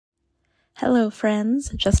Hello, friends.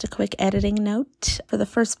 Just a quick editing note. For the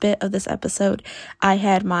first bit of this episode, I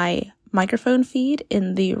had my microphone feed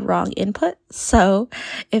in the wrong input. So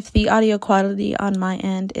if the audio quality on my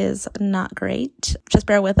end is not great, just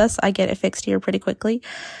bear with us. I get it fixed here pretty quickly.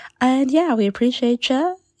 And yeah, we appreciate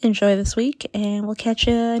you. Enjoy this week, and we'll catch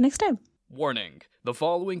you next time. Warning. The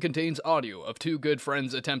following contains audio of two good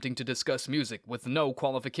friends attempting to discuss music with no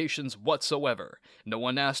qualifications whatsoever. No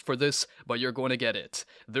one asked for this, but you're going to get it.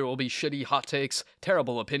 There will be shitty hot takes,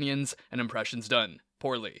 terrible opinions, and impressions done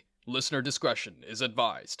poorly. Listener discretion is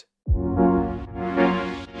advised.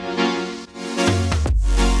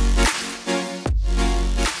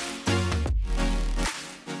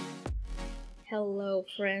 Hello,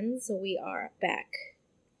 friends. We are back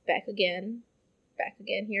again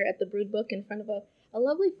here at the Brood Book in front of a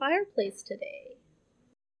lovely fireplace today.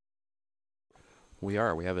 We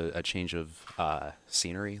have a change of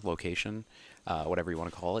scenery, location, whatever you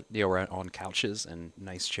want to call it. Yeah, we're on couches and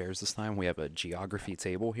nice chairs this time. We have a geography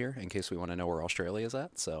table here in case we want to know where Australia is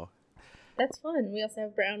at. So that's fun. We also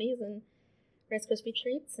have brownies and Rice Krispie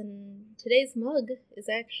treats, and today's mug is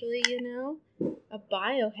actually, a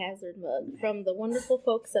biohazard mug from the wonderful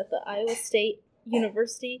folks at the Iowa State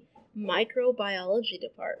University Microbiology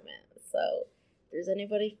Department. So if there's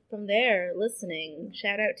anybody from there listening,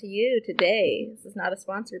 shout out to you today. This is not a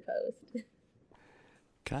sponsored post.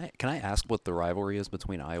 Can I ask what the rivalry is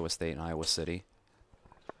between Iowa State and Iowa City?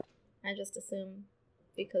 I just assume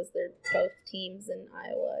because they're both teams in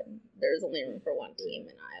Iowa, and there's only room for one team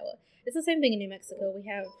in Iowa. It's the same thing in New Mexico. We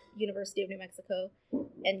have University of New Mexico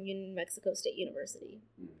and New Mexico State University,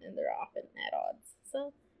 and they're often at odds.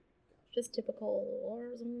 So just typical,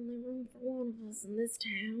 there's only room for one of us in this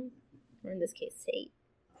town, or in this case, state.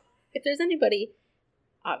 If there's anybody,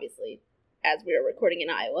 obviously, as we are recording in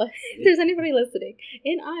Iowa, if there's anybody listening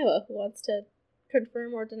in Iowa who wants to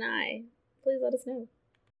confirm or deny, please let us know.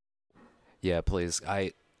 Yeah, please.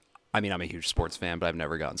 I mean, I'm a huge sports fan, but I've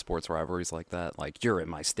never gotten sports rivalries like that. Like, you're in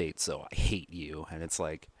my state, so I hate you. And it's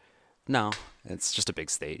like, no, it's just a big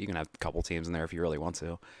state. You can have a couple teams in there if you really want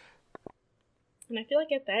to. And I feel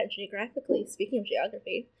like at that, geographically, speaking of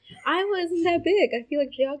geography, Iowa isn't that big. I feel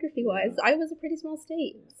like geography-wise, Iowa's a pretty small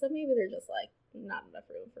state. So maybe they're just like, not enough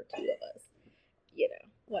room for two of us.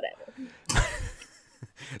 Whatever.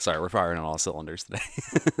 Sorry, we're firing on all cylinders today.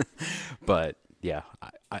 But yeah,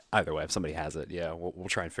 either way, if somebody has it, yeah, we'll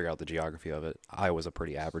try and figure out the geography of it. Iowa's a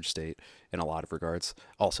pretty average state in a lot of regards.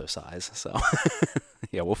 Also size, so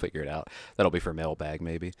yeah, we'll figure it out. That'll be for mailbag,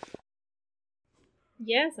 maybe.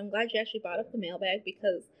 Yes, I'm glad you actually brought up the mailbag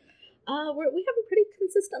because we have a pretty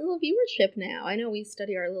consistent little viewership now. I know we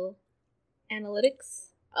study our little analytics.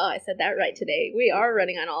 Oh, I said that right today. We are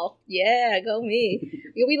running on all. Yeah, go me.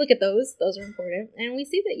 We look at those. Those are important. And we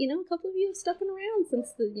see that, a couple of you have stuck around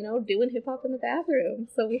since doing hip-hop in the bathroom.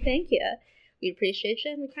 So we thank you. We appreciate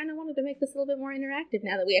you. And we kind of wanted to make this a little bit more interactive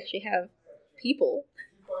now that we actually have people.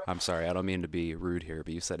 I'm sorry, I don't mean to be rude here,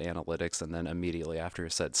 but you said analytics, and then immediately after you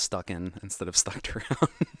said stuck in instead of stuck around.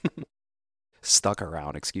 Stuck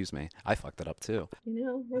around, excuse me. I fucked it up too.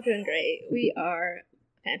 We're doing great. We are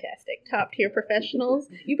fantastic. Top tier professionals.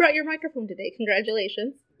 You brought your microphone today.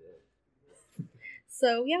 Congratulations.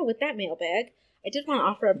 So, yeah, with that mailbag, I did want to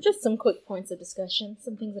offer up just some quick points of discussion,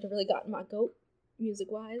 some things that have really gotten my goat,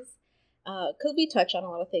 music-wise. Because we touch on a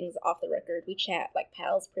lot of things off the record. We chat like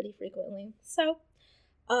pals pretty frequently. So,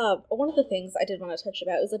 one of the things I did want to touch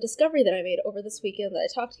about is a discovery that I made over this weekend that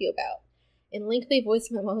I talked to you about in lengthy voice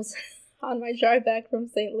memos on my drive back from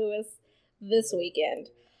St. Louis this weekend.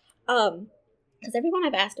 Because everyone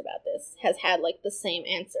I've asked about this has had, the same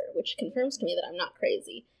answer, which confirms to me that I'm not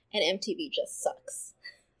crazy, and MTV just sucks.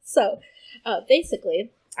 So,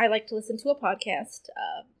 basically, I like to listen to a podcast.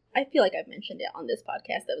 I feel like I've mentioned it on this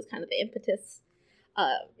podcast. That was kind of the impetus.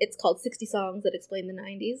 It's called 60 Songs That Explain the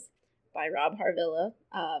 90s by Rob Harvilla.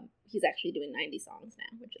 He's actually doing 90 songs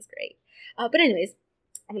now, which is great. But anyways,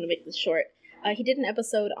 I'm going to make this short. He did an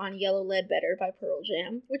episode on Yellow Ledbetter by Pearl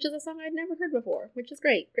Jam, which is a song I'd never heard before, which is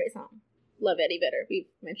great. Great song. Love Eddie Vedder. We've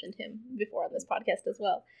mentioned him before on this podcast as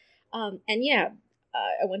well. And yeah,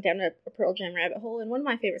 I went down a Pearl Jam rabbit hole, and one of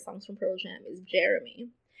my favorite songs from Pearl Jam is Jeremy.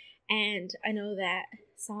 And I know that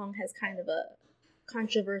song has kind of a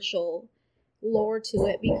controversial lore to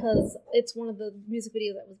it because it's one of the music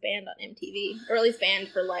videos that was banned on MTV, or at least banned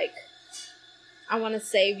for I want to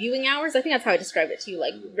say viewing hours. I think that's how I described it to you,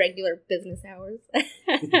 regular business hours.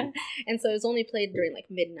 And so it was only played during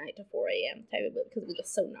midnight to 4 a.m. type of, because it was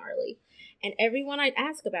just so gnarly. And everyone I'd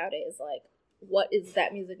ask about it is what is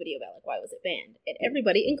that music video about? Like, why was it banned? And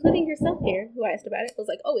everybody, including yourself here, who I asked about it, was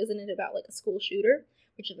like, oh, isn't it about like a school shooter?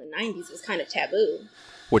 Which in the 90s was kind of taboo.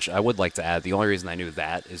 Which I would like to add, the only reason I knew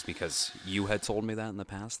that is because you had told me that in the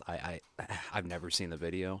past. I've never seen the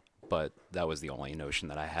video, but that was the only notion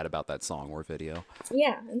that I had about that song or video.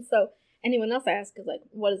 Yeah, and so anyone else I ask is like,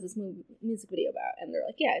 what is this music video about? And they're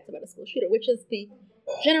like, yeah, it's about a school shooter, which is the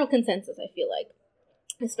general consensus, I feel like,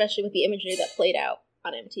 especially with the imagery that played out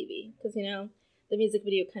on MTV. Because, you know, the music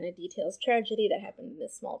video kind of details tragedy that happened in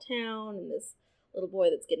this small town and this little boy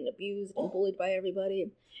that's getting abused and bullied by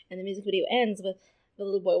everybody. And the music video ends with the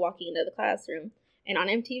little boy walking into the classroom. And on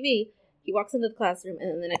MTV, he walks into the classroom,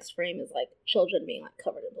 and then the next frame is like children being like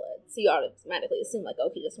covered in blood. So you automatically assume like,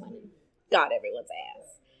 oh, he just went and got everyone's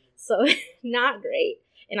ass. So not great.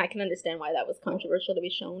 And I can understand why that was controversial to be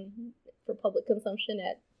shown for public consumption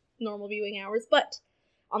at normal viewing hours. But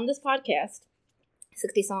on this podcast,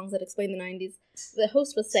 60 Songs That Explain the 90s, the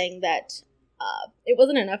host was saying that it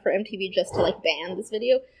wasn't enough for MTV just to like ban this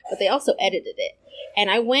video, but they also edited it.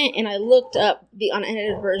 And I went and I looked up the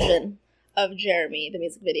unedited version of Jeremy, the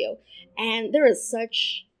music video, and there is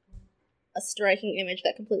such a striking image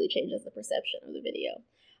that completely changes the perception of the video.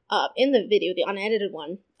 In the video, the unedited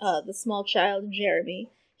one, the small child,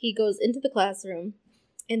 Jeremy, he goes into the classroom,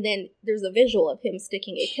 and then there's a visual of him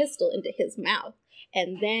sticking a pistol into his mouth,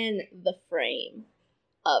 and then the frame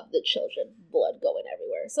of the children, blood going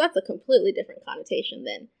everywhere. So that's a completely different connotation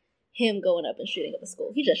than him going up and shooting up a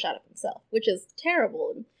school. He just shot up himself, which is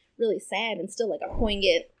terrible and really sad and still like a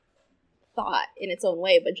poignant thought in its own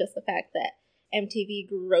way, but just the fact that MTV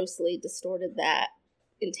grossly distorted that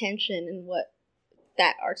intention and what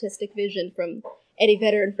that artistic vision from Eddie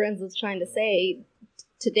Vedder and Friends was trying to say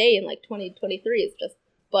today in like 2023 is just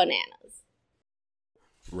bananas.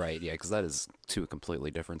 Right, yeah, because that is two completely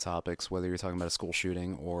different topics, whether you're talking about a school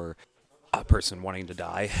shooting or a person wanting to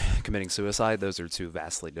die, committing suicide. Those are two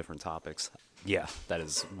vastly different topics. Yeah, that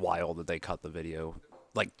is wild that they cut the video,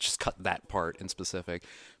 like just cut that part in specific,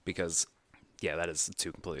 because yeah, that is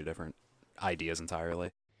two completely different ideas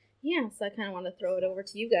entirely. Yeah, so I kind of want to throw it over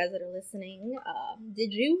to you guys that are listening.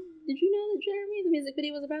 Did you know that Jeremy, the music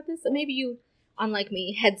video, was about this? So maybe you, unlike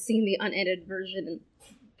me, had seen the unedited version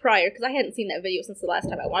prior, because I hadn't seen that video since the last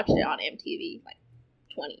time I watched it on MTV, like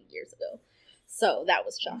 20 years ago. So that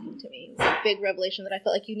was shocking to me. It was a big revelation that I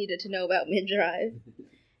felt like you needed to know about mid-drive.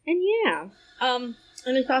 And yeah,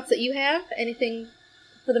 any thoughts that you have? Anything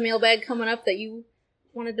for the mailbag coming up that you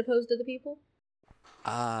wanted to pose to the people?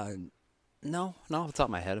 No, off the top of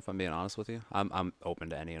my head, if I'm being honest with you. I'm open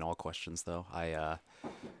to any and all questions, though.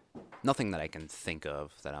 Nothing that I can think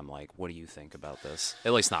of that I'm like, what do you think about this?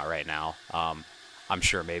 At least not right now. I'm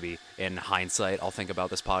sure maybe in hindsight, I'll think about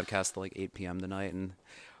this podcast at like 8 p.m. tonight and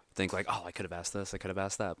think like, oh, I could have asked this, I could have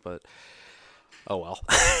asked that, but oh well.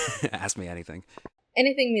 Ask me anything.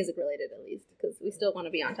 Anything music related, at least, because we still want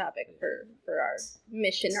to be on topic for our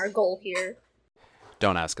mission, our goal here.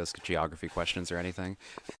 Don't ask us geography questions or anything.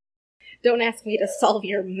 Don't ask me to solve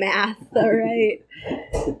your math, all right?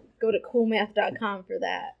 Go to coolmath.com for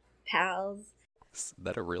that, pals. Is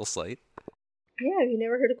that a real site? Yeah, have you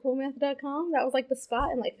never heard of coolmath.com? That was like the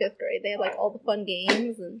spot in like 5th grade. They had like all the fun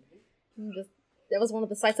games and just that was one of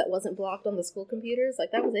the sites that wasn't blocked on the school computers.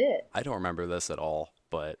 Like that was it. I don't remember this at all,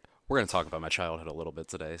 but we're going to talk about my childhood a little bit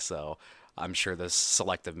today, so I'm sure this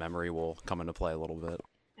selective memory will come into play a little bit.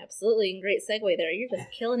 Absolutely, and great segue there. You're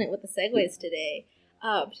just killing it with the segues today.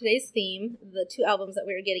 Today's theme, the two albums that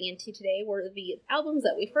we were getting into today, were the albums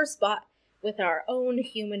that we first bought with our own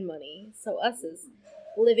human money. So us as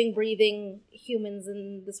living, breathing humans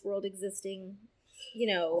in this world existing, you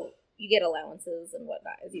know, you get allowances and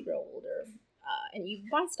whatnot as you grow older. And you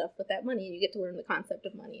buy stuff with that money, and you get to learn the concept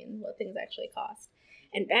of money and what things actually cost.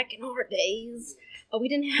 And back in our days, we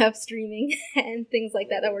didn't have streaming and things like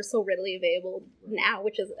that were so readily available now,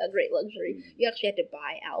 which is a great luxury. You actually had to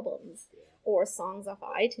buy albums or songs off of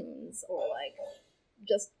iTunes, or like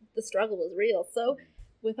just the struggle was real. So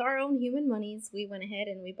with our own human monies, we went ahead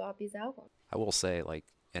and we bought these albums. I will say, like,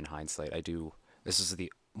 in hindsight, this is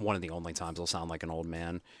one of the only times I'll sound like an old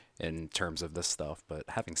man in terms of this stuff, but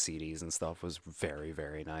having CDs and stuff was very,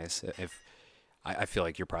 very nice. I feel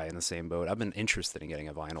like you're probably in the same boat. I've been interested in getting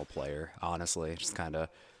a vinyl player, honestly, just kind of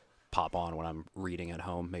pop on when I'm reading at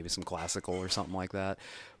home, maybe some classical or something like that.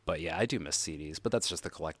 But yeah, I do miss CDs, but that's just the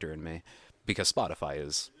collector in me, because Spotify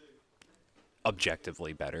is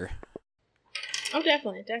objectively better. Oh,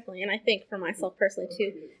 definitely. And I think for myself personally,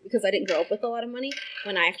 too, because I didn't grow up with a lot of money,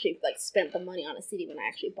 when I actually, like, spent the money on a CD, when I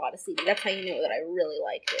actually bought a CD, that's how you know that I really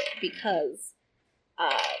liked it, because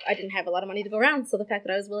I didn't have a lot of money to go around, so the fact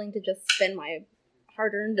that I was willing to just spend my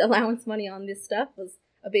hard-earned allowance money on this stuff was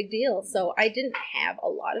a big deal. So I didn't have a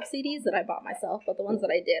lot of CDs that I bought myself, but the ones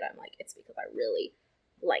that I did, I'm like, it's because I really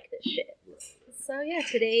like this shit. So yeah,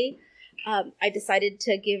 today I decided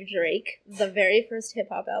to give Drake the very first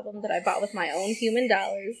hip-hop album that I bought with my own human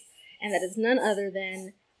dollars, and that is none other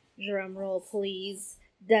than, drumroll please,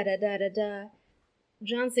 da-da-da-da-da,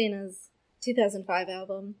 John Cena's 2005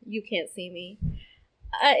 album, You Can't See Me.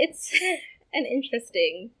 It's an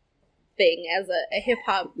interesting thing as a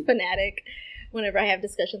hip-hop fanatic whenever I have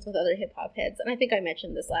discussions with other hip-hop heads. And I think I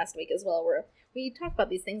mentioned this last week as well, where we talk about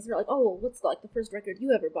these things, and we're like, oh, what's like the first record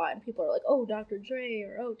you ever bought? And people are like, oh, Dr. Dre,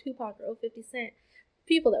 or oh, Tupac, or oh, 50 Cent.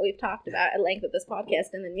 People that we've talked about at length at this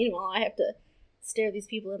podcast. And then meanwhile, I have to stare these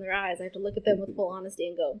people in their eyes. I have to look at them with full honesty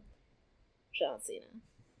and go, John Cena,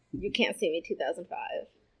 You Can't See Me 2005.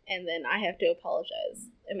 And then I have to apologize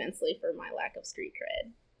immensely for my lack of street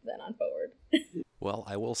cred then on forward. Well,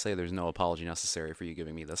 I will say there's no apology necessary for you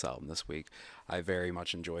giving me this album this week. I very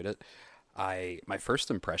much enjoyed it. My first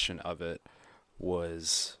impression of it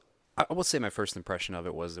was, I will say my first impression of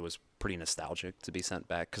it was pretty nostalgic to be sent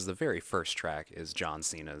back, because the very first track is John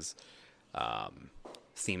Cena's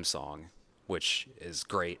theme song, which is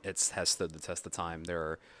great. It has stood the test of time. There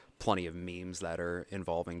are plenty of memes that are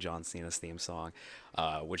involving John Cena's theme song,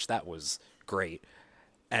 which that was great.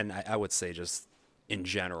 And I would say just in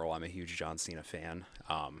general, I'm a huge John Cena fan.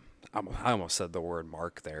 I almost said the word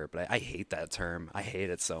mark there, but I hate that term. I hate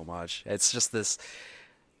it so much. It's just this,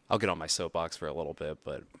 I'll get on my soapbox for a little bit,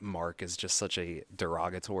 but mark is just such a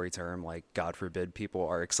derogatory term. Like, God forbid people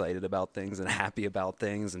are excited about things and happy about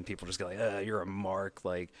things, and people just go like, you're a mark.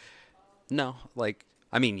 Like, no, like,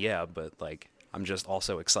 I mean, yeah, but like, I'm just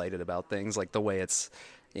also excited about things. Like, the way it's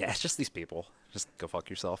just these people. Just go fuck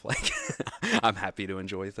yourself. Like, I'm happy to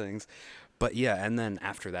enjoy things. But yeah, and then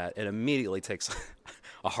after that, it immediately takes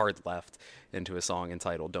a hard left into a song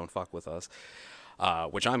entitled Don't Fuck With Us,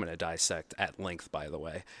 which I'm going to dissect at length, by the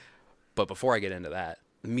way. But before I get into that,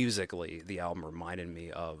 musically, the album reminded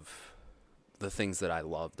me of the things that I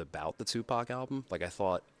loved about the Tupac album. Like, I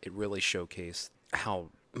thought it really showcased how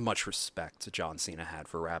much respect John Cena had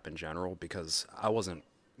for rap in general, because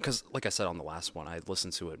like I said on the last one, I had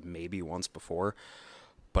listened to it maybe once before,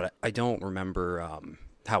 but I don't remember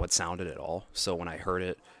how it sounded at all. So when I heard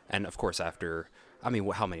it, and of course after, I mean,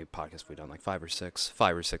 how many podcasts have we done? Like five or six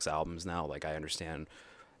albums now. Like, I understand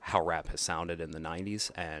how rap has sounded in the 90s,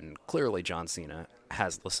 and clearly John Cena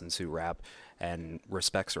has listened to rap and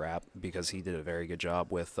respects rap, because he did a very good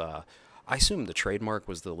job with, I assume the Trademark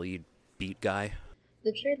was the lead beat guy.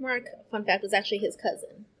 The Trademark, fun fact, was actually his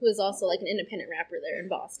cousin, who is also like an independent rapper there in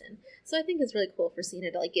Boston. So I think it's really cool for Cena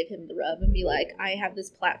to like give him the rub and be like, I have this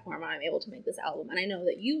platform and I'm able to make this album, and I know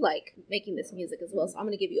that you like making this music as well, so I'm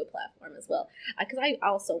going to give you a platform as well. Because I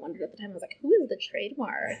also wondered at the time, I was like, who is the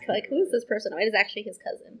Trademark? Like, who is this person? Oh, it is actually his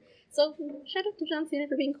cousin. So shout out to John Cena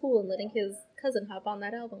for being cool and letting his cousin hop on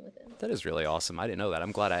that album with him. That is really awesome. I didn't know that.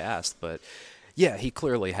 I'm glad I asked, but yeah, he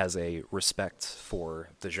clearly has a respect for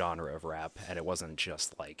the genre of rap, and it wasn't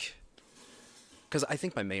just like, because I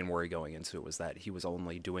think my main worry going into it was that he was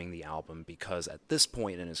only doing the album because at this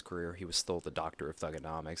point in his career, he was still the doctor of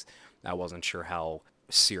thugonomics. I wasn't sure how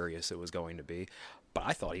serious it was going to be, but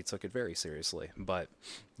I thought he took it very seriously. But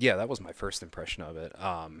yeah, that was my first impression of it.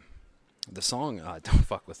 The song "Don't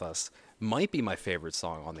Fuck With Us" might be my favorite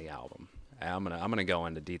song on the album. I'm gonna go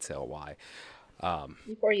into detail why.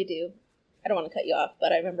 Before you do, I don't want to cut you off,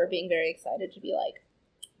 but I remember being very excited to be like,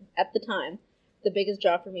 at the time, the biggest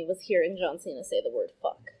job for me was hearing John Cena say the word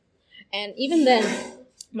fuck. And even then,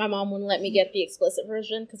 my mom wouldn't let me get the explicit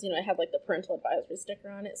version, because, it had like the parental advisory sticker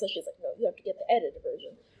on it. So she's like, no, you have to get the edited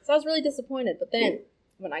version. So I was really disappointed. But then,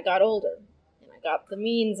 when I got older, and I got the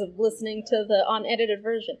means of listening to the unedited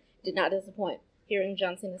version, it did not disappoint. Hearing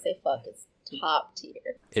John Cena say fuck is top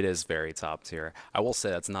tier. It is very top tier. I will say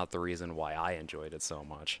that's not the reason why I enjoyed it so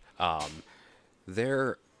much.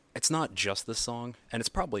 It's not just this song, and it's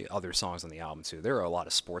probably other songs on the album too. There are a lot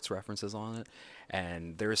of sports references on it,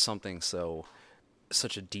 and there is something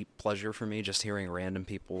such a deep pleasure for me just hearing random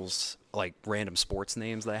people's, like, random sports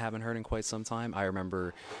names that I haven't heard in quite some time. I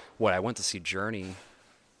remember I went to see Journey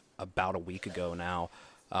about a week ago now,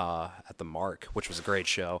 at the Mark, which was a great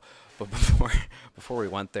show. But before we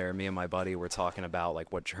went there, me and my buddy were talking about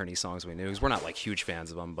like what Journey songs we knew, because we're not like huge fans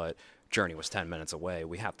of them, but Journey was 10 minutes away.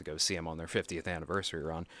 We have to go see them on their 50th anniversary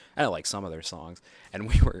run. And I like some of their songs, and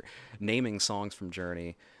we were naming songs from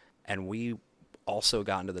Journey, and we also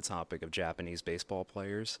got into the topic of Japanese baseball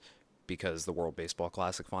players, because the World Baseball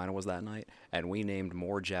Classic final was that night, and we named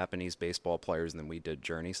more Japanese baseball players than we did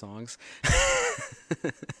Journey songs.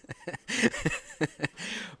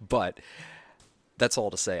 But that's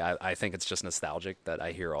all to say. I think it's just nostalgic that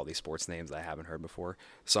I hear all these sports names I haven't heard before.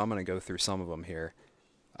 So I'm going to go through some of them here,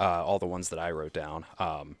 all the ones that I wrote down.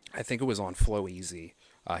 I think it was on Flow Easy.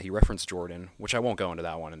 He referenced Jordan, which I won't go into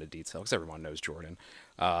that one into detail because everyone knows Jordan.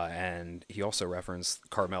 And he also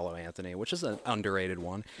referenced Carmelo Anthony, which is an underrated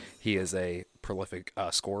one. He is a prolific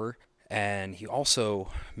scorer. And he also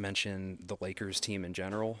mentioned the Lakers team in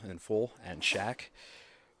general, in full, and Shaq.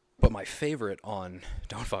 But my favorite on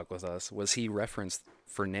Don't Fuck With Us was he referenced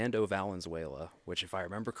Fernando Valenzuela, which, if I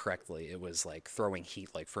remember correctly, it was like throwing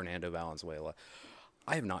heat like Fernando Valenzuela.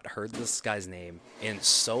 I have not heard this guy's name in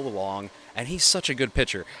so long, and he's such a good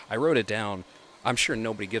pitcher. I wrote it down. I'm sure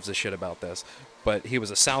nobody gives a shit about this, but he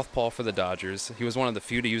was a southpaw for the Dodgers. He was one of the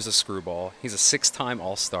few to use a screwball. He's a 6-time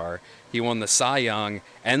All-Star. He won the Cy Young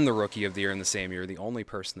and the Rookie of the Year in the same year, the only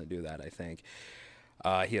person to do that, I think.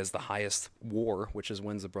 He has the highest WAR, which is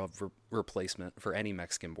wins above replacement for any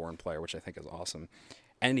Mexican-born player, which I think is awesome.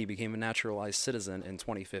 And he became a naturalized citizen in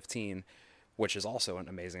 2015, which is also an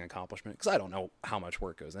amazing accomplishment, because I don't know how much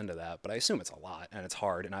work goes into that, but I assume it's a lot, and it's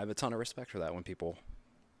hard, and I have a ton of respect for that when people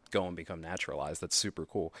go and become naturalized. That's super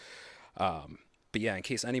cool. But yeah, in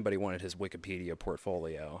case anybody wanted his Wikipedia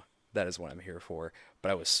portfolio, that is what I'm here for.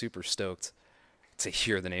 But I was super stoked to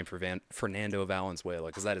hear the name for Fernando Valenzuela,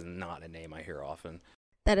 because that is not a name I hear often.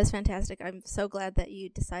 That is fantastic. I'm so glad that you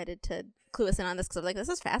decided to clue us in on this, because I'm like, this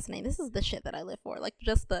is fascinating. This is the shit that I live for. Like,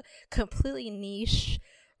 just the completely niche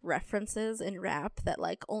references in rap that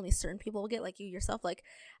like only certain people will get, like you yourself. Like,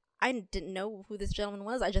 I didn't know who this gentleman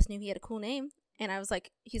was. I just knew he had a cool name, and I was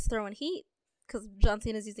like, he's throwing heat because John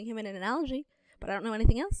Cena's using him in an analogy, but I don't know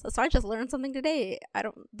anything else. So I just learned something today.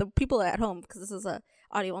 The people at home, because this is a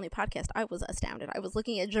audio only podcast, I was astounded. I was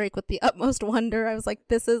looking at Drake with the utmost wonder. I was like,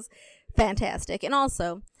 this is fantastic. And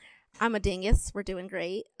also, I'm a dingus. We're doing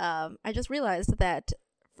great. I just realized that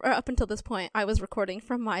up until this point, I was recording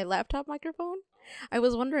from my laptop microphone. I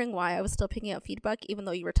was wondering why I was still picking up feedback even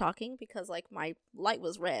though you were talking, because like my light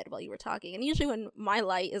was red while you were talking, and usually when my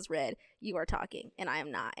light is red, you are talking and I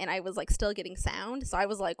am not, and I was like still getting sound, so I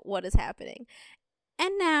was like, what is happening?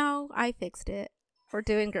 And now I fixed it. We're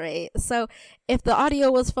doing great. So if the audio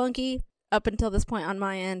was funky up until this point on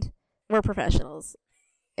my end, we're professionals.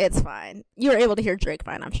 It's fine. You were able to hear Drake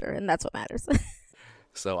fine, I'm sure, and that's what matters.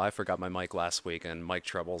 So I forgot my mic last week, and mic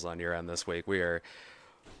troubles on your end this week. We are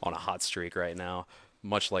on a hot streak right now,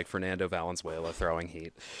 much like Fernando Valenzuela throwing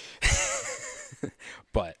heat.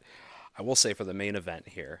 But I will say for the main event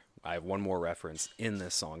here, I have one more reference in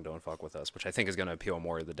this song, Don't Fuck With Us, which I think is going to appeal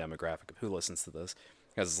more to the demographic of who listens to this,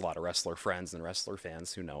 because there's a lot of wrestler friends and wrestler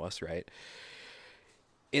fans who know us, right?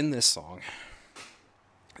 In this song,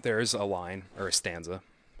 there's a line, or a stanza,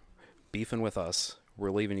 beefing with us,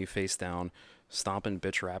 we're leaving you face down, stomping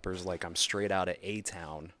bitch rappers like I'm straight out of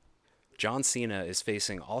A-Town. John Cena is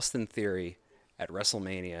facing Austin Theory at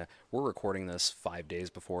WrestleMania. We're recording this 5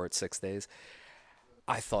 days before, it's 6 days.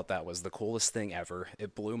 I thought that was the coolest thing ever.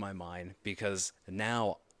 It blew my mind, because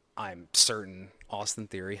now I'm certain Austin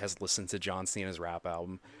Theory has listened to John Cena's rap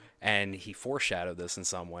album, and he foreshadowed this in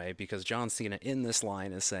some way, because John Cena in this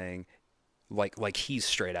line is saying, like he's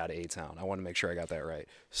straight out of A-Town. I want to make sure I got that right.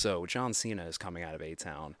 So John Cena is coming out of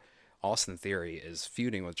A-Town. Austin Theory is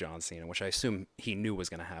feuding with John Cena, which I assume he knew was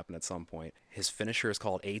going to happen at some point. His finisher is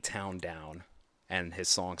called A-Town Down, and his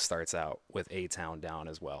song starts out with A-Town Down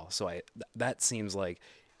as well. So that seems like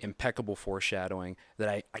impeccable foreshadowing that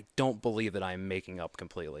I don't believe that I'm making up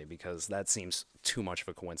completely, because that seems too much of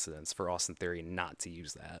a coincidence for Austin Theory not to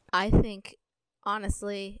use that. I think,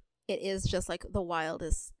 honestly, it is just like the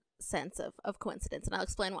wildest sense of coincidence, and I'll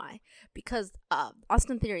explain why. Because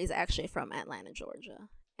Austin Theory is actually from Atlanta, Georgia.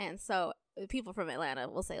 And so people from Atlanta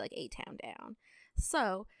will say like A-Town Down.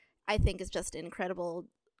 So I think it's just an incredible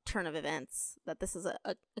turn of events that this is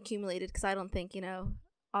accumulated, because I don't think,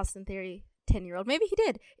 Austin Theory, 10-year-old, maybe he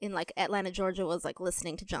did, in like Atlanta, Georgia, was like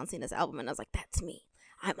listening to John Cena's album, and I was like, that's me.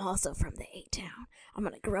 I'm also from the A-Town. I'm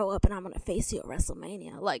going to grow up and I'm going to face you at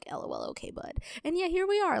WrestleMania. Like, LOL, okay, bud. And yeah, here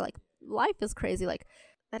we are. Like, life is crazy. Like,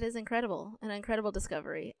 that is incredible. An incredible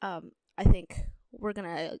discovery. I think we're going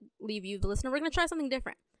to leave you, the listener. We're going to try something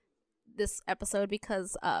different this episode,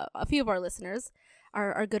 because a few of our listeners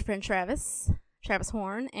are our good friend Travis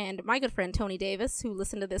Horn, and my good friend Tony Davis, who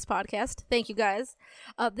listened to this podcast. Thank you guys.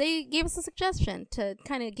 They gave us a suggestion to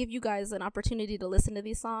kind of give you guys an opportunity to listen to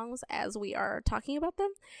these songs as we are talking about them,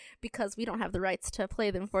 because we don't have the rights to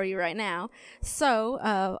play them for you right now. So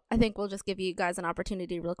I think we'll just give you guys an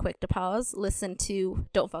opportunity real quick to pause, listen to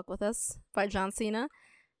Don't Fuck With Us by John Cena,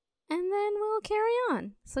 and then we'll carry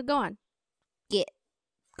on. So go on.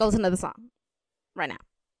 Go listen to the song right now.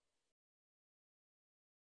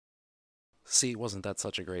 See, wasn't that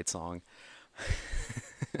such a great song?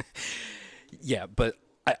 Yeah, but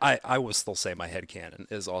I will still say my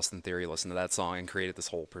headcanon is Austin Theory listened to that song and created this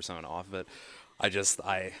whole persona off of it.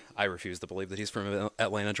 I refuse to believe that he's from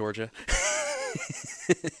Atlanta, Georgia.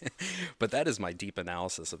 But that is my deep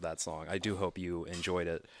analysis of that song. I do hope you enjoyed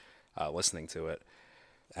it, listening to it.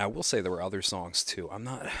 I will say there were other songs too.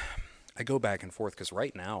 I go back and forth because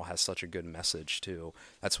Right Now has such a good message too.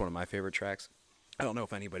 That's one of my favorite tracks. I don't know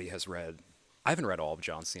if anybody has read. I haven't read all of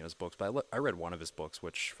John Cena's books, but I read one of his books,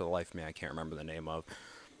 which for the life of me I can't remember the name of.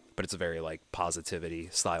 But it's a very like positivity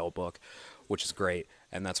style book, which is great,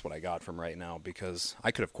 and that's what I got from Right Now, because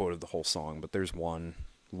I could have quoted the whole song, but there's one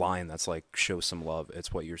line that's like, show some love,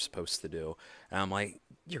 it's what you're supposed to do. And I'm like,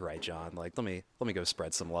 you're right, John, like let me go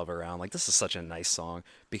spread some love around. Like, this is such a nice song,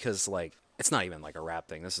 because like it's not even like a rap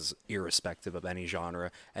thing. This is irrespective of any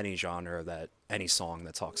genre. Any song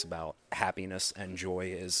that talks about happiness and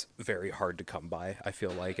joy is very hard to come by. I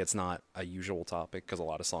feel like it's not a usual topic, because a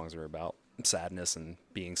lot of songs are about sadness and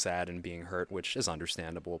being sad and being hurt, which is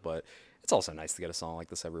understandable, but it's also nice to get a song like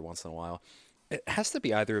this every once in a while. It has to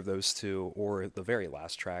be either of those two, or the very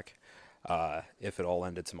last track, If It All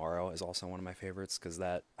Ended Tomorrow, is also one of my favorites, because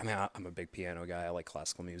I'm a big piano guy. I like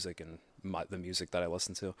classical music, and the music that I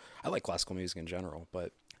listen to. I like classical music in general,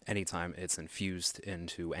 but anytime it's infused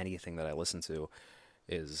into anything that I listen to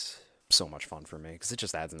is so much fun for me, because it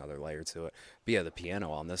just adds another layer to it. But yeah, the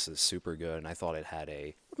piano on this is super good, and I thought it had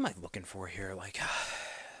what am I looking for here? Like,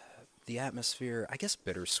 the atmosphere, I guess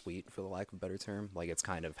bittersweet, for the lack of a better term. Like, it's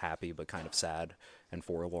kind of happy, but kind of sad and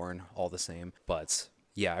forlorn all the same. But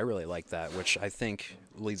yeah, I really like that, which I think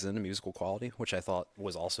leads into musical quality, which I thought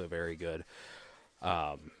was also very good.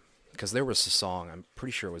 Because there was a song, I'm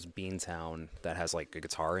pretty sure it was Beantown, that has like a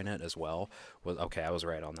guitar in it as well. Okay, I was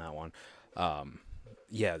right on that one.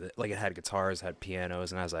 Yeah, like, it had guitars, had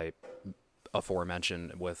pianos, and as I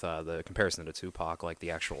aforementioned with the comparison to Tupac, like the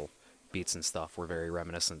actual beats and stuff were very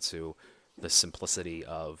reminiscent to the simplicity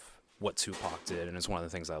of what Tupac did, and it's one of the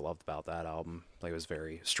things I loved about that album. Like, it was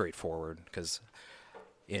very straightforward, because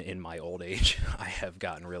in my old age, I have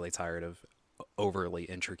gotten really tired of overly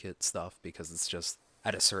intricate stuff, because it's just,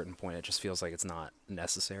 at a certain point, it just feels like it's not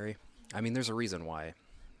necessary. I mean, there's a reason why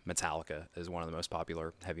Metallica is one of the most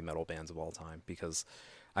popular heavy metal bands of all time, because,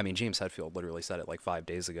 I mean, James Hetfield literally said it like 5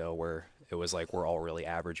 days ago, where it was like, we're all really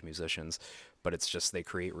average musicians, but it's just, they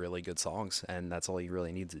create really good songs, and that's all you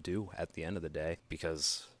really need to do at the end of the day,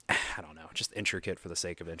 because, I don't know, just intricate for the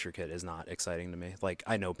sake of intricate is not exciting to me. Like,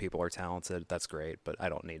 I know people are talented, that's great, but I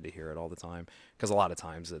don't need to hear it all the time, because a lot of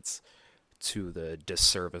times it's to the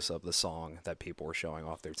disservice of the song that people are showing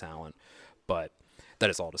off their talent. But that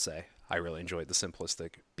is all to say, I really enjoyed the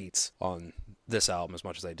simplistic beats on this album as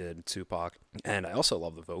much as I did Tupac, and I also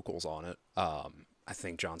love the vocals on it. I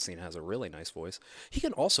think John Cena has a really nice voice. He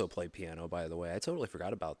can also play piano, by the way. I totally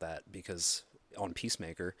forgot about that, because on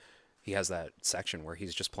Peacemaker, he has that section where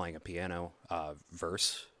he's just playing a piano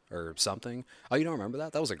verse or something. Oh, you don't remember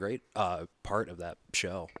that? That was a great part of that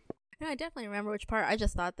show. No, I definitely remember which part. I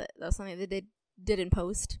just thought that was something they did in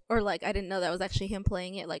post, or like I didn't know that was actually him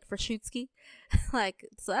playing it, like for Shootsky. Like,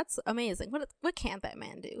 so that's amazing. What can't that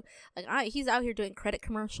man do? Like, he's out here doing credit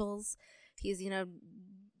commercials. He's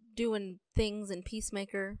doing things in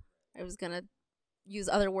Peacemaker. I was gonna use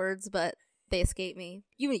other words, but they escape me.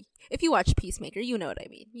 If you watch Peacemaker, you know what I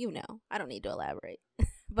mean. You know, I don't need to elaborate.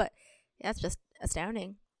 But that's just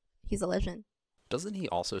astounding. He's a legend. Doesn't he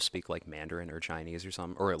also speak like Mandarin or Chinese or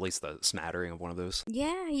something? Or at least the smattering of one of those?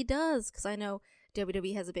 Yeah, he does. Because I know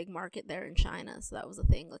WWE has a big market there in China. So that was a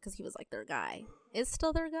thing. Because he was like their guy. Is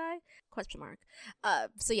still their guy? Question mark.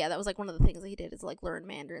 So yeah, that was like one of the things that he did, is like learn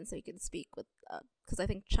Mandarin so he could speak with. Because I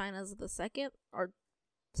think China's the second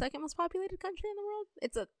most populated country in the world.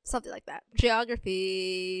 It's something like that.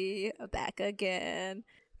 Geography. Back again.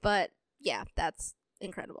 But yeah, that's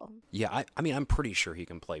incredible. Yeah, I mean, I'm pretty sure he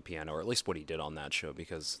can play piano, or at least what he did on that show,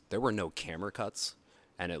 because there were no camera cuts,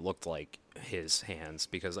 and it looked like his hands,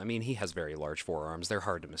 because, I mean, he has very large forearms. They're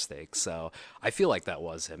hard to mistake, so I feel like that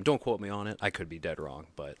was him. Don't quote me on it. I could be dead wrong,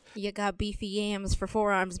 but... You got beefy yams for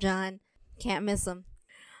forearms, John. Can't miss them.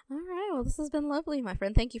 All right, well, this has been lovely, my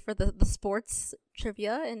friend. Thank you for the sports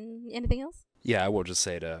trivia, and anything else? Yeah, I will just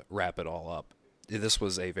say, to wrap it all up, this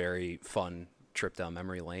was a very fun trip down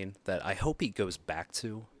memory lane that I hope he goes back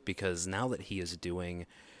to, because now that he is doing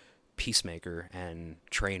Peacemaker and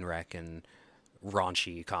Trainwreck and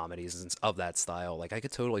raunchy comedies and of that style, like, I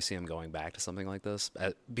could totally see him going back to something like this,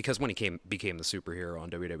 because when he became the superhero on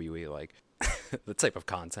WWE, like, the type of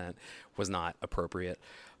content was not appropriate.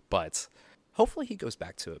 But hopefully he goes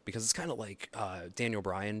back to it, because it's kind of like Daniel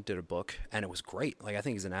Bryan did a book and it was great. Like, I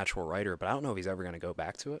think he's a natural writer, but I don't know if he's ever going to go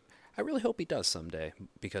back to it. I really hope he does someday,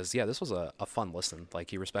 because yeah, this was a fun listen.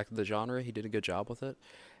 Like, he respected the genre, he did a good job with it,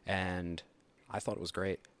 and I thought it was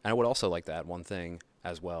great. And I would also like to add one thing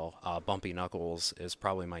as well. Bumpy Knuckles is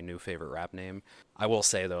probably my new favorite rap name. I will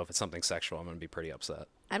say, though, if it's something sexual, I'm going to be pretty upset.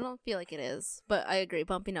 I don't feel like it is, but I agree.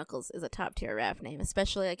 Bumpy Knuckles is a top tier rap name,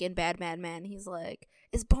 especially like in Bad Madman. He's like,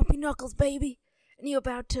 "It's Bumpy Knuckles, baby, and you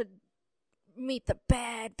about to meet the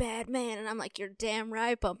bad man." And I'm like, "You're damn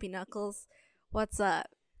right, Bumpy Knuckles. What's up?"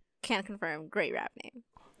 Can't confirm. Great rap name.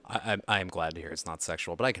 I am glad to hear it's not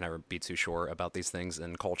sexual, but I can never be too sure about these things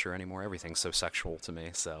in culture anymore. Everything's so sexual to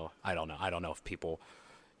me, so I don't know. I don't know if people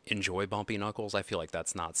enjoy Bumpy Knuckles. I feel like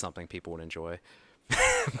that's not something people would enjoy,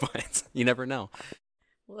 but you never know.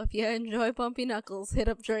 Well, if you enjoy Bumpy Knuckles, hit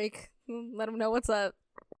up Drake. Let him know what's up.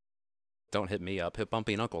 Don't hit me up. Hit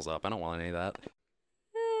Bumpy Knuckles up. I don't want any of that.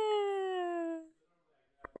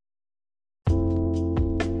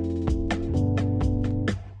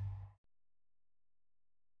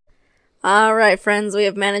 All right, friends, we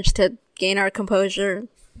have managed to gain our composure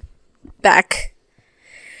back.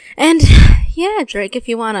 And yeah, Drake, if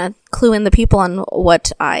you want to clue in the people on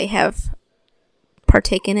what I have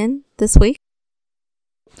partaken in this week.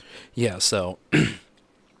 Yeah, so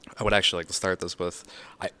I would actually like to start this with,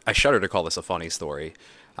 I shudder to call this a funny story.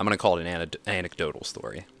 I'm going to call it an anecdotal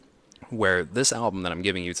story, where this album that I'm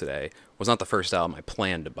giving you today was not the first album I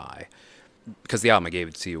planned to buy, because the album I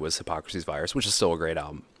gave to you was Hypocrisy's Virus, which is still a great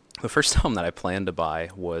album. The first album that I planned to buy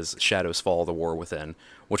was Shadows Fall, The War Within,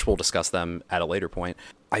 which we'll discuss them at a later point.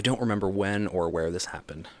 I don't remember when or where this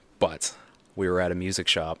happened, but we were at a music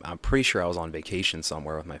shop. I'm pretty sure I was on vacation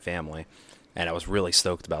somewhere with my family, and I was really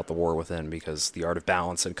stoked about The War Within because The Art of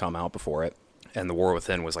Balance had come out before it, and The War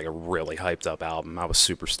Within was like a really hyped up album. I was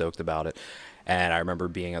super stoked about it, and I remember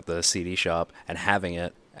being at the CD shop and having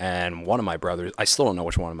it, and one of my brothers, I still don't know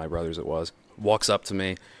which one of my brothers it was, walks up to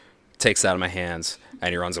me, takes it out of my hands,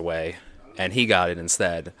 and he runs away, and he got it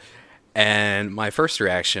instead. And my first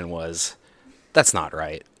reaction was, that's not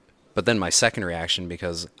right. But then my second reaction,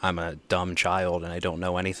 because I'm a dumb child and I don't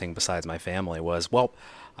know anything besides my family, was, well,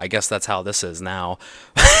 I guess that's how this is now.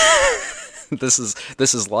 This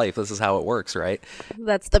is life. This is how it works, right?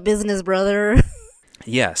 That's the business, brother.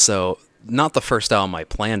 Yeah, so not the first album I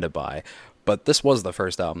planned to buy, but this was the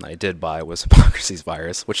first album that I did buy, was Hypocrisy's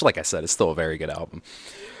Virus, which, like I said, is still a very good album.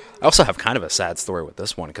 I also have kind of a sad story with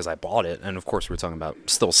this one, because I bought it, and of course we're talking about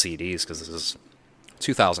still CDs, because this is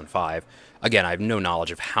 2005. Again, I have no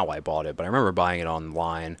knowledge of how I bought it, but I remember buying it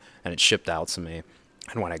online, and it shipped out to me.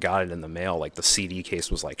 And when I got it in the mail, like, the CD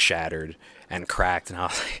case was like shattered and cracked, and I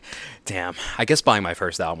was like, damn, I guess buying my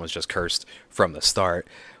first album was just cursed from the start.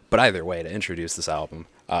 But either way, to introduce this album,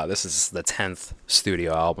 this is the 10th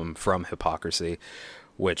studio album from Hypocrisy,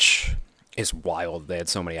 which is wild. They had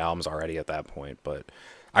so many albums already at that point, but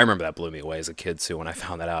I remember that blew me away as a kid too when I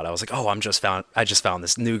found that out. I was like, oh, I just found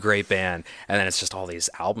this new great band, and then it's just all these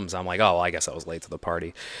albums. I'm like, oh, well, I guess I was late to the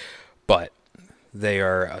party. But they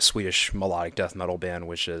are a Swedish melodic death metal band,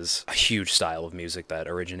 which is a huge style of music that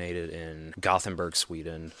originated in Gothenburg,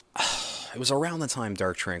 Sweden. It was around the time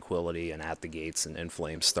Dark Tranquillity and At the Gates and In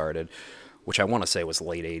Flames started, which I want to say was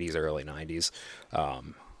late 80s, early 90s.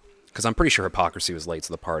 Because I'm pretty sure Hypocrisy was late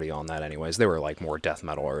to the party on that anyways. They were like more death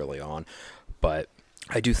metal early on. But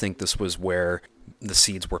I do think this was where the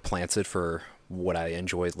seeds were planted for what I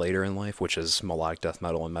enjoyed later in life, which is melodic death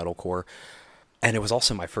metal and metalcore. And it was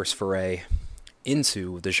also my first foray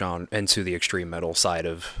into the genre, into the extreme metal side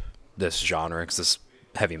of this genre, because this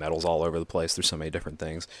heavy metal's all over the place. There's so many different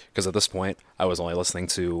things. Because at this point, I was only listening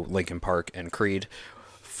to Linkin Park and Creed,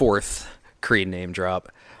 fourth Creed name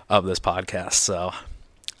drop of this podcast. So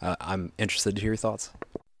I'm interested to hear your thoughts.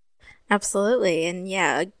 Absolutely. And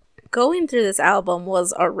yeah, going through this album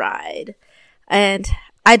was a ride. And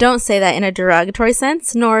I don't say that in a derogatory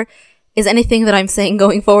sense, nor is anything that I'm saying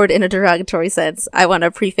going forward in a derogatory sense. I want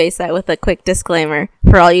to preface that with a quick disclaimer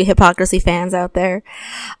for all you Hypocrisy fans out there.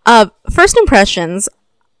 First impressions,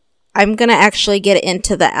 I'm going to actually get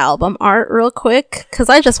into the album art real quick, because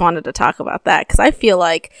I just wanted to talk about that, because I feel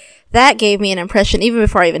like that gave me an impression even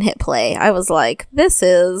before I even hit play. I was like, this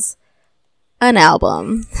is an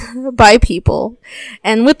album by people.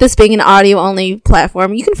 And with this being an audio-only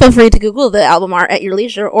platform, you can feel free to Google the album art at your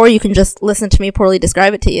leisure, or you can just listen to me poorly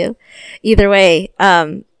describe it to you. Either way,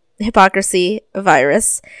 Hypocrisy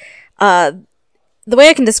Virus. The way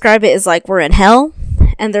I can describe it is like we're in hell,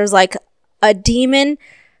 and there's like a demon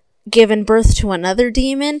given birth to another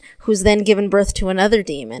demon, who's then given birth to another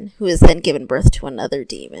demon, who is then given birth to another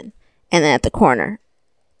demon. And then at the corner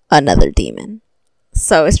another demon.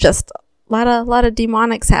 So it's just a lot of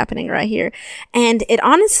demonics happening right here. And it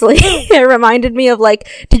honestly, it reminded me of,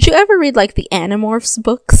 like, did you ever read, like, the Animorphs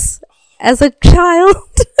books as a child?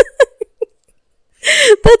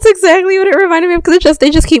 That's exactly what it reminded me of, because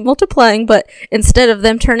they just keep multiplying, but instead of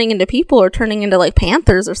them turning into people or turning into, like,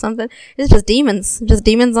 panthers or something, it's just demons. Just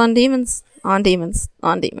demons on demons on demons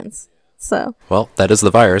on demons. So. Well, that is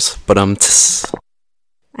the virus, but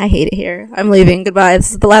I hate it here. I'm leaving. Goodbye.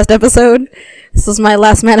 This is the last episode. This is my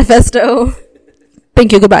last manifesto.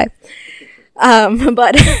 Thank you. Goodbye.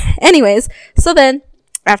 But anyways, so then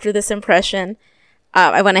after this impression,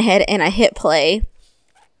 I went ahead and I hit play.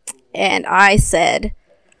 And I said,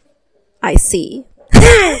 I see.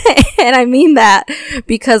 And I mean that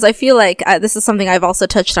because I feel like this is something I've also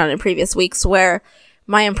touched on in previous weeks, where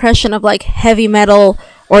my impression of, like, heavy metal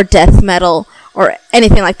or death metal or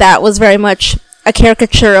anything like that was very much a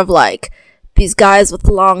caricature of, like, these guys with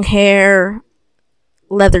long hair,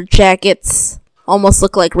 leather jackets, almost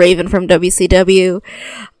look like Raven from WCW,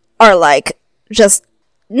 are, like, just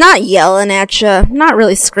not yelling at you, not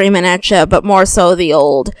really screaming at you, but more so the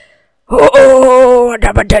old, and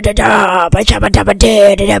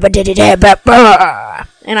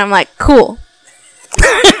I'm like, cool.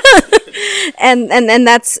 and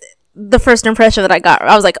that's the first impression that I got.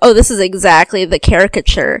 I was like, oh, this is exactly the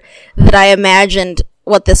caricature that I imagined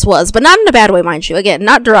what this was, but not in a bad way, mind you. Again,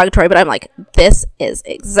 not derogatory, but I'm like, this is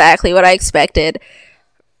exactly what I expected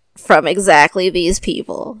from exactly these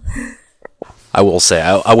people. I will say,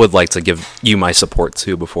 I would like to give you my support,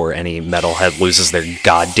 too, before any metalhead loses their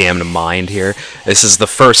goddamn mind here. This is the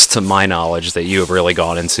first, to my knowledge, that you have really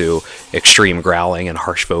gone into extreme growling and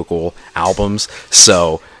harsh vocal albums,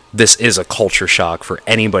 so this is a culture shock for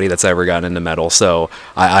anybody that's ever gotten into metal, so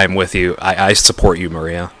I'm with you. I support you,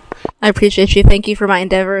 Maria. I appreciate you. Thank you for my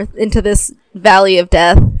endeavor into this valley of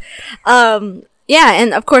death. Yeah,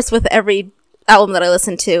 and of course, with every album that I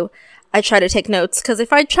listen to, I try to take notes, because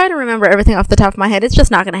if I try to remember everything off the top of my head, it's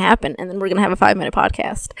just not going to happen, and then we're going to have a 5-minute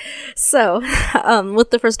podcast. So,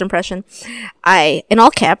 with the first impression, I, in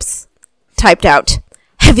all caps, typed out,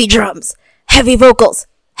 heavy drums, heavy vocals,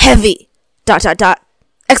 heavy, ...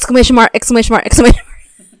 exclamation mark, exclamation mark, exclamation mark.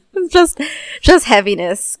 just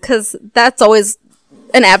heaviness, because that's always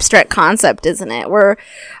an abstract concept, isn't it? Where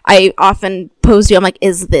I often pose to you, I'm like,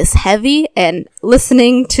 is this heavy? And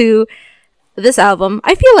listening to this album,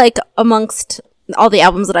 I feel like amongst all the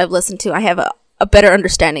albums that I've listened to, I have a better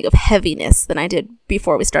understanding of heaviness than I did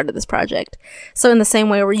before we started this project. So in the same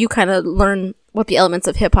way where you kind of learn what the elements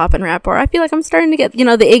of hip-hop and rap are, I feel like I'm starting to get, the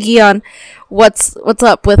Iggy on what's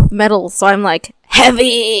up with metal. So I'm like,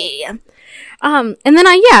 heavy! And then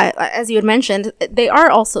as you had mentioned, they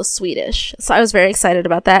are also Swedish. So I was very excited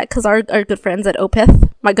about that, because our good friends at Opeth,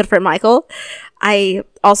 my good friend Michael, I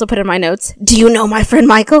also put in my notes, do you know my friend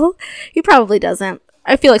Michael? He probably doesn't.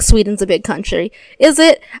 I feel like Sweden's a big country. Is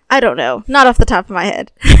it? I don't know. Not off the top of my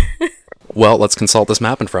head. Well, let's consult this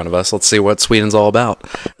map in front of us. Let's see what Sweden's all about.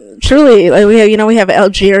 Truly, like we have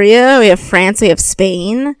Algeria, we have France, we have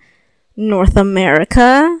Spain, North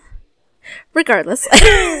America. Regardless.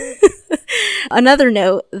 Another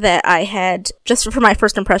note that I had just for my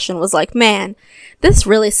first impression was like, man, this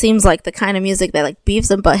really seems like the kind of music that, like,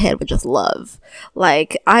 Beavis and Butthead would just love.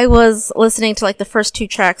 Like, I was listening to, like, the first 2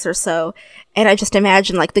 tracks or so, and I just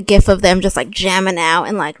imagined, like, the gif of them just, like, jamming out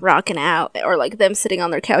and, like, rocking out, or, like, them sitting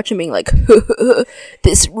on their couch and being like,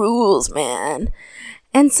 this rules, man.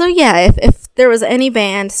 And so, yeah, if there was any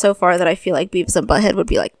band so far that I feel like Beavis and Butthead would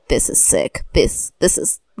be like, this is sick, this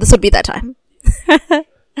would be that time.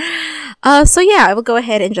 So yeah, I will go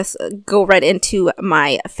ahead and just go right into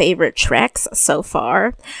my favorite tracks so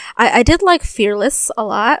far. I did like Fearless a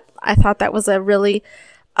lot. I thought that was a really,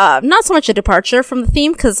 not so much a departure from the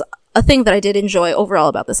theme, because a thing that I did enjoy overall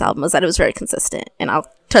about this album was that it was very consistent, and I'll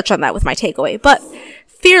touch on that with my takeaway. But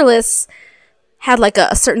Fearless had like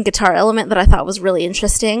a certain guitar element that I thought was really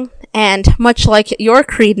interesting, and much like your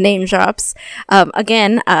Creed name drops,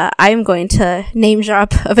 again, I'm going to name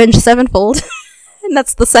drop Avenged Sevenfold. And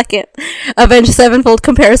that's the second Avenged Sevenfold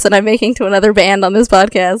comparison I'm making to another band on this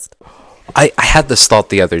podcast. I had this thought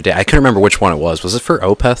the other day. I couldn't remember which one it was. Was it for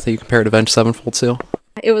Opeth that you compared Avenged Sevenfold to?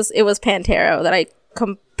 It was Pantera that I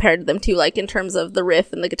compared them to, like, in terms of the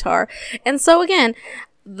riff and the guitar. And so, again,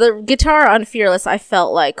 the guitar on Fearless, I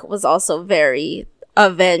felt like, was also very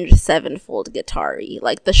Avenged Sevenfold guitar-y.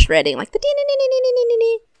 Like, the shredding, like, the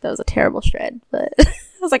dee-dee-dee-dee-dee-dee-dee. That was a terrible shred, but it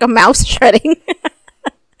was like a mouse shredding.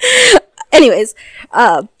 Anyways,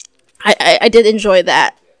 I did enjoy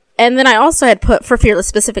that. And then I also had put, for Fearless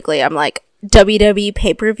specifically, I'm like, WWE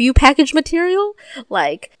pay-per-view package material.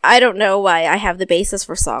 Like, I don't know why I have the basis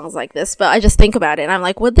for songs like this, but I just think about it and I'm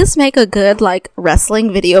like, would this make a good, like,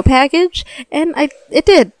 wrestling video package? And it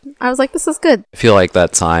did. I was like, this is good. I feel like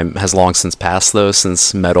that time has long since passed, though,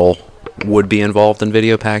 since metal would be involved in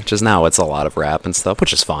video packages. Now it's a lot of rap and stuff,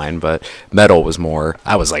 which is fine, but metal was more,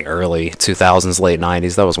 I was like early 2000s, late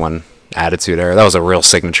 90s. That was when Attitude Era, that was a real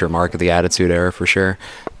signature mark of the Attitude Era for sure.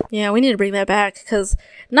 Yeah, we need to bring that back, because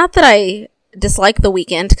not that I dislike The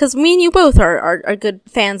Weeknd, because me and you both are good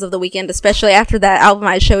fans of The Weeknd, especially after that album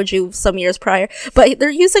I showed you some years prior, but they're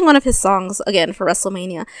using one of his songs again for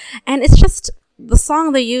WrestleMania, and it's just, the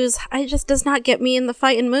song they use, it just does not get me in the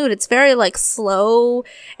fighting mood. It's very, like, slow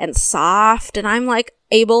and soft, and I'm like,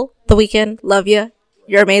 Abel, The Weeknd, love you,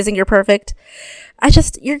 you're amazing, you're perfect.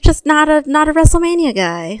 You're just not a WrestleMania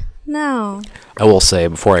guy. No. I will say,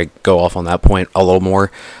 before I go off on that point a little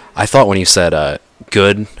more, I thought when you said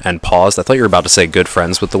good and paused, I thought you were about to say good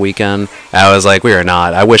friends with The Weeknd. I was like, we are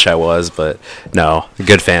not. I wish I was, but no.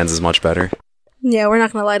 Good fans is much better. Yeah, we're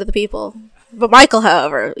not going to lie to the people. But Michael,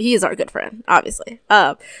 however, he is our good friend, obviously.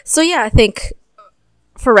 So yeah, I think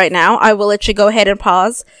for right now, I will let you go ahead and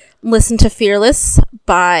pause. Listen to Fearless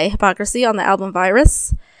by Hypocrisy on the album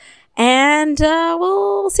Virus. And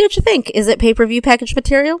we'll see what you think. Is it pay-per-view package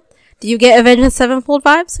material? Do you get Avenged Sevenfold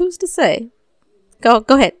vibes? Who's to say? Go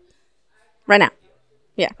ahead. Right now.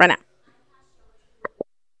 Yeah, right now.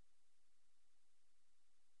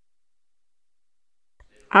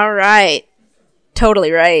 All right.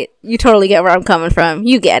 Totally right. You totally get where I'm coming from.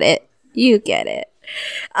 You get it.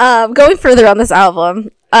 Going further on this album,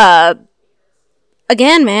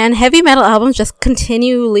 again, man, heavy metal albums just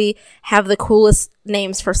continually have the coolest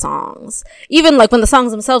names for songs. Even like when the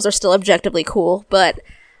songs themselves are still objectively cool, but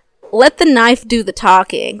Let the Knife Do the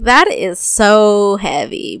Talking. That is so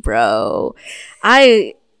heavy, bro.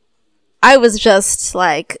 I was just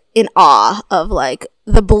like in awe of like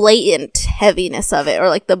the blatant heaviness of it, or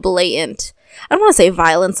like the blatant, I don't want to say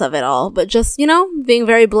violence of it all, but just, you know, being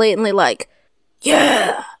very blatantly like,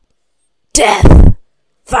 yeah, death,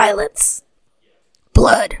 violence,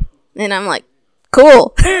 blood. And I'm like,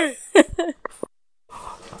 cool.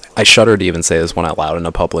 I shudder to even say this one out loud in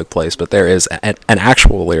a public place, but there is an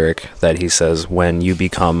actual lyric that he says, "When you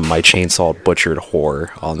become my chainsaw butchered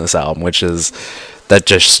whore," on this album, that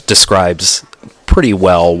just describes pretty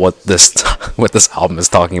well what this album is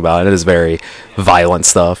talking about. And it is very violent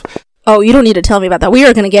stuff. Oh, you don't need to tell me about that. We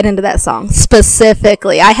are going to get into that song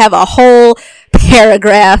specifically. I have a whole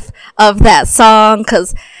paragraph of that song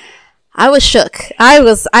because I was shook.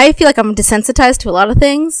 I feel like I'm desensitized to a lot of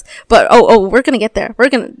things, but we're going to get there.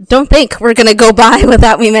 Don't think we're going to go by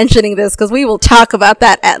without me mentioning this, because we will talk about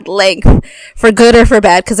that at length, for good or for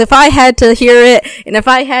bad, because if I had to hear it, and if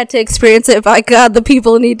I had to experience it, by God, the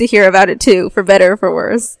people need to hear about it too, for better or for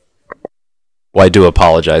worse. Well, I do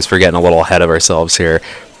apologize for getting a little ahead of ourselves here,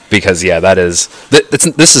 because yeah, this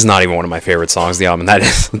is not even one of my favorite songs of the album.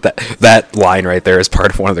 That line right there is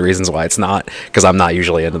part of one of the reasons why it's not, because I'm not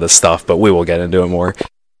usually into this stuff, but we will get into it more.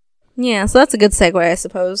 Yeah, so that's a good segue, I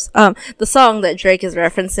suppose. The song that Drake is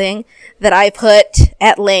referencing, that I put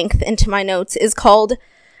at length into my notes, is called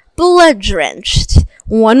Blood Drenched.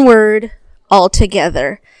 One word, all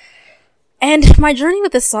together. And my journey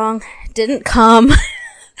with this song didn't come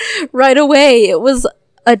right away. It was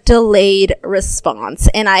a delayed response,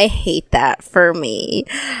 and I hate that for me,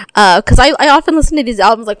 because I often listen to these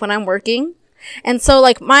albums like when I'm working, and so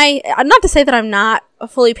like not to say that I'm not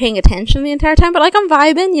fully paying attention the entire time, but like I'm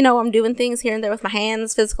vibing, you know, I'm doing things here and there with my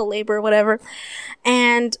hands, physical labor, whatever,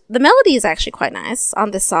 and the melody is actually quite nice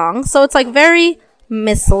on this song, so it's like very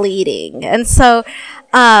misleading. And so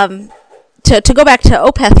to go back to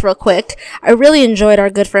Opeth real quick, I really enjoyed our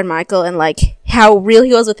good friend Michael, and like how real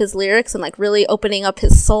he was with his lyrics, and like really opening up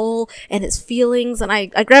his soul and his feelings, and I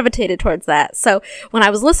gravitated towards that. So when I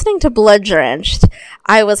was listening to Blood Drenched,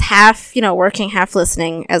 I was half, you know, working, half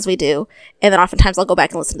listening, as we do, and then oftentimes I'll go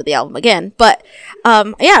back and listen to the album again. But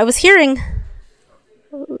yeah, I was hearing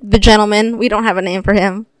the gentleman, we don't have a name for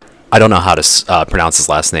him. I don't know how to pronounce his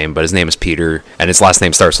last name, but his name is Peter, and his last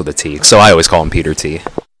name starts with a T, so I always call him Peter T.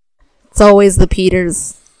 It's always the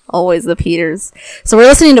Peters. Always the Peters. So we're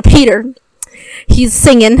listening to Peter. He's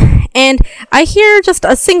singing, and I hear just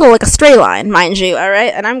a single, like a stray line, mind you,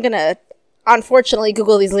 alright? And I'm gonna, unfortunately,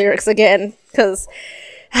 Google these lyrics again, because,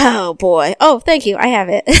 oh boy. Oh, thank you, I have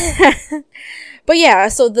it. But yeah,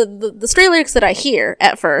 so the stray lyrics that I hear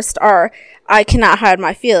at first are, I cannot hide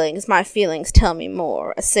my feelings tell me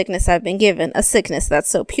more, a sickness I've been given, a sickness that's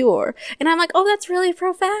so pure. And I'm like, oh, that's really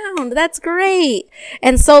profound, that's great.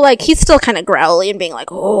 And so like, he's still kind of growly and being like,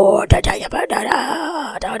 oh, da da da da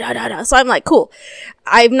da da da da. So I'm like, cool,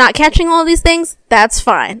 I'm not catching all these things, that's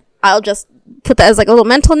fine, I'll just put that as like a little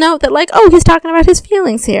mental note that like, oh, he's talking about his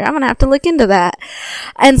feelings here, I'm gonna have to look into that.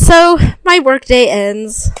 And so my workday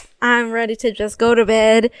ends, I'm ready to just go to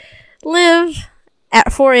bed, live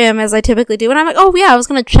at 4 a.m. as I typically do. And I'm like, oh yeah, I was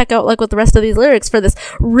going to check out like what the rest of these lyrics for this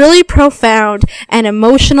really profound and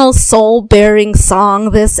emotional soul-bearing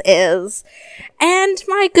song this is. And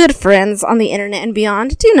my good friends on the internet and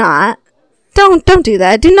beyond, don't do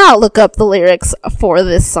that. Do not look up the lyrics for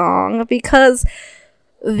this song, because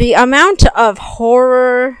the amount of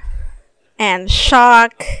horror and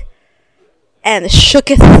shock and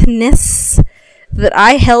shookethness that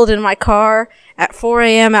I held in my car at 4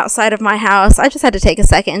 a.m. outside of my house, I just had to take a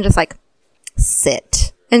second and just like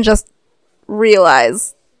sit and just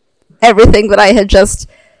realize everything that I had just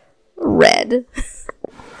read.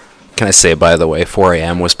 Can I say, by the way, 4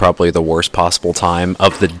 a.m. was probably the worst possible time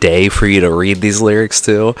of the day for you to read these lyrics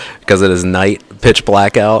to, because it is night, pitch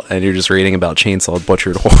black out, and you're just reading about chainsaw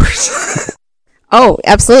butchered horse. Oh,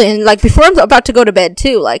 absolutely. And like before I'm about to go to bed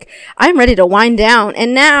too, like I'm ready to wind down.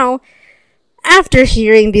 And now, after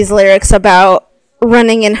hearing these lyrics about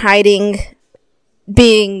running and hiding,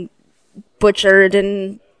 being butchered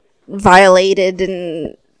and violated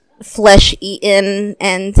and flesh eaten,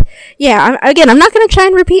 and yeah, I'm not going to try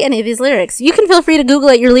and repeat any of these lyrics. You can feel free to Google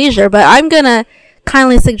at your leisure, but I'm going to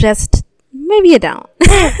kindly suggest maybe you don't.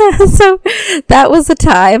 So that was the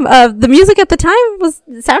time. The music at the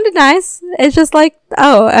time sounded nice. It's just like,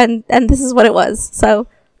 oh, and this is what it was. So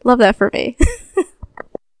love that for me.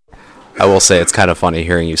 I will say it's kind of funny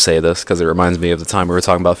hearing you say this, because it reminds me of the time we were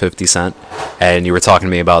talking about 50 Cent, and you were talking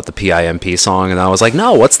to me about the PIMP song, and I was like,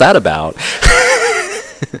 no, what's that about?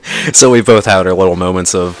 So we both had our little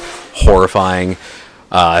moments of horrifying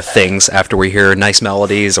things after we hear nice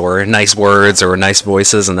melodies or nice words or nice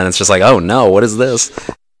voices, and then it's just like, oh no, what is this?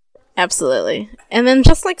 Absolutely. And then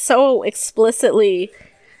just like so explicitly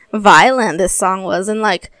violent this song was, and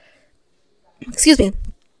like, excuse me,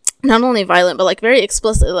 not only violent, but like very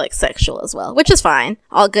explicitly like sexual as well, which is fine,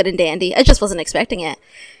 all good and dandy. I just wasn't expecting it.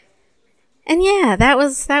 And yeah, that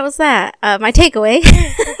was that. My takeaway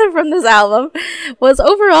from this album was,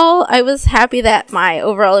 overall, I was happy that my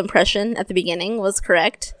overall impression at the beginning was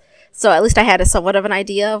correct. So at least I had a somewhat of an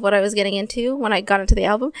idea of what I was getting into when I got into the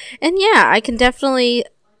album. And yeah, I can definitely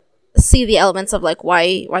see the elements of like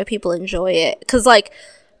why people enjoy it. 'Cause like,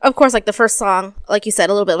 of course, like the first song, like you said,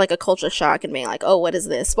 a little bit like a culture shock and being like, oh, what is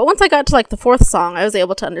this? But once I got to like the fourth song, I was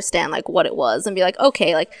able to understand like what it was and be like,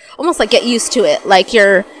 okay, like almost like get used to it. Like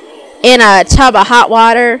you're in a tub of hot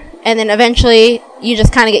water, and then eventually you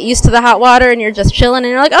just kind of get used to the hot water and you're just chilling and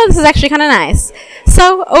you're like, oh, this is actually kind of nice.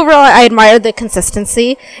 So overall, I admired the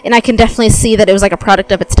consistency, and I can definitely see that it was like a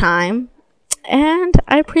product of its time. And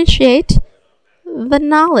I appreciate the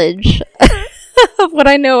knowledge of what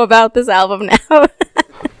I know about this album now.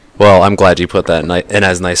 Well, I'm glad you put that in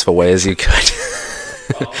as nice of a way as you could.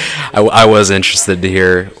 I was interested to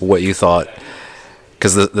hear what you thought,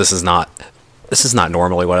 because this is not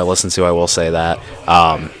normally what I listen to, I will say that.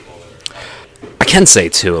 I can say,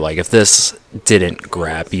 too, like, if this didn't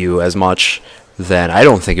grab you as much, then I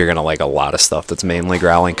don't think you're going to like a lot of stuff that's mainly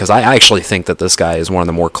growling, because I actually think that this guy is one of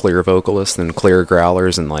the more clear vocalists and clear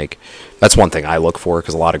growlers, and, like, that's one thing I look for,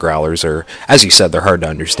 because a lot of growlers are, as you said, they're hard to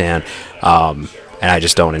understand, and I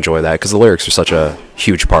just don't enjoy that, because the lyrics are such a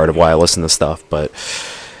huge part of why I listen to stuff, but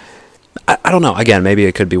I don't know. Again, maybe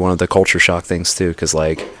it could be one of the culture shock things, too, because,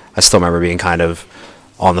 like, I still remember being kind of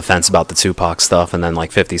on the fence about the Tupac stuff, and then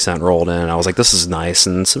like 50 Cent rolled in, and I was like, this is nice,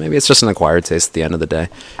 and so maybe it's just an acquired taste at the end of the day.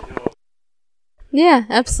 Yeah,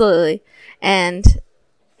 absolutely. And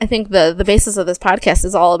I think the basis of this podcast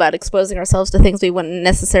is all about exposing ourselves to things we wouldn't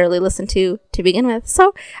necessarily listen to begin with.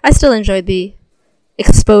 So I still enjoyed the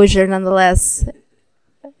exposure nonetheless.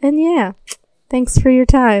 And yeah, thanks for your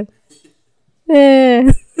time.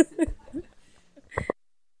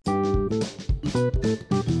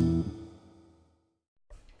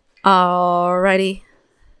 Alrighty.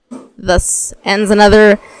 Thus ends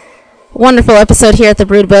another wonderful episode here at the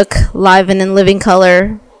Brood Book, live and in living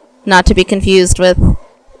color, not to be confused with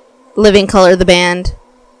Living Color the band.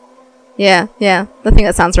 Yeah, I think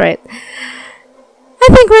that sounds right. I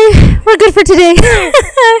think we're good for today.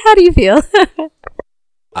 How do you feel?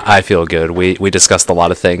 I feel good. We discussed a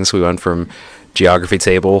lot of things. We went from geography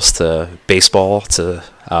tables to baseball to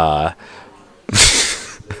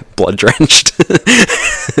blood drenched.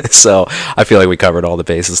 So I feel like we covered all the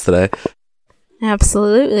bases today.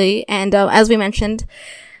 Absolutely. And as we mentioned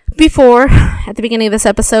before, at the beginning of this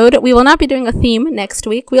episode, we will not be doing a theme next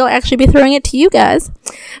week. We'll actually be throwing it to you guys.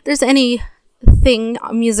 If there's anything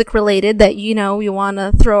music related that you want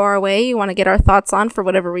to throw our way, you want to get our thoughts on for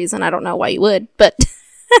whatever reason, I don't know why you would, but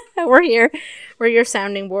we're here. We're your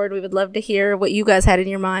sounding board. We would love to hear what you guys had in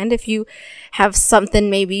your mind. If you have something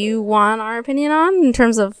maybe you want our opinion on in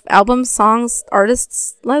terms of albums, songs,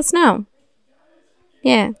 artists, let us know.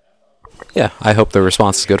 Yeah. Yeah, I hope the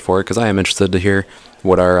response is good for it, because I am interested to hear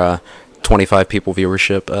what our 25 people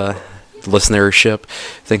listenership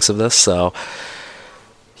thinks of this. So,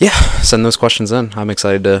 yeah, send those questions in. I'm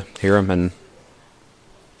excited to hear them and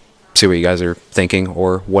see what you guys are thinking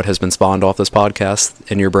or what has been spawned off this podcast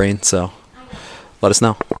in your brain. So, let us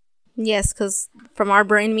know. Yes, because from our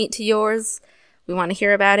brain meat to yours, we want to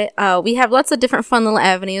hear about it. We have lots of different fun little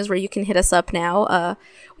avenues where you can hit us up now.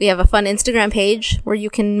 We have a fun Instagram page where you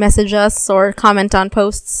can message us or comment on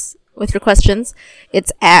posts with your questions.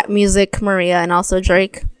 It's @MusicMaria and also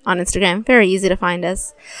Drake on Instagram. Very easy to find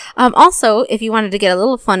us. Also, if you wanted to get a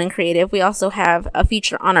little fun and creative, we also have a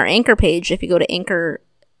feature on our Anchor page. If you go to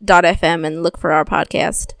anchor.fm and look for our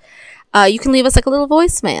podcast, you can leave us like a little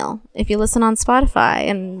voicemail if you listen on Spotify,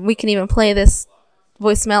 and we can even play this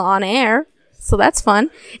voicemail on air. So that's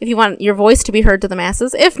fun if you want your voice to be heard to the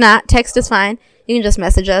masses. If not, text is fine. You can just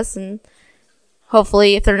message us, and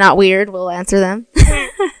hopefully if they're not weird, we'll answer them.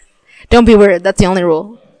 Don't be weird. That's the only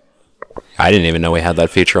rule. I didn't even know we had that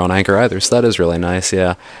feature on Anchor either, so that is really nice.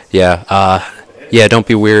 Yeah, don't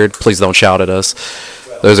be weird. Please don't shout at us.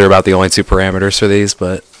 Those are about the only two parameters for these,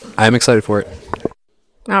 but I'm excited for it.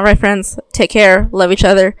 All right, friends. Take care. Love each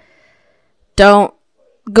other. Don't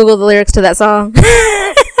Google the lyrics to that song.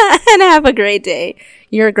 And have a great day.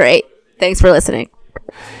 You're great. Thanks for listening.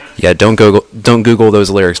 Yeah, don't Google those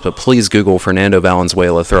lyrics, but please Google Fernando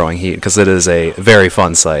Valenzuela throwing heat, because it is a very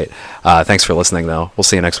fun site. Thanks for listening, though. We'll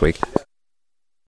see you next week.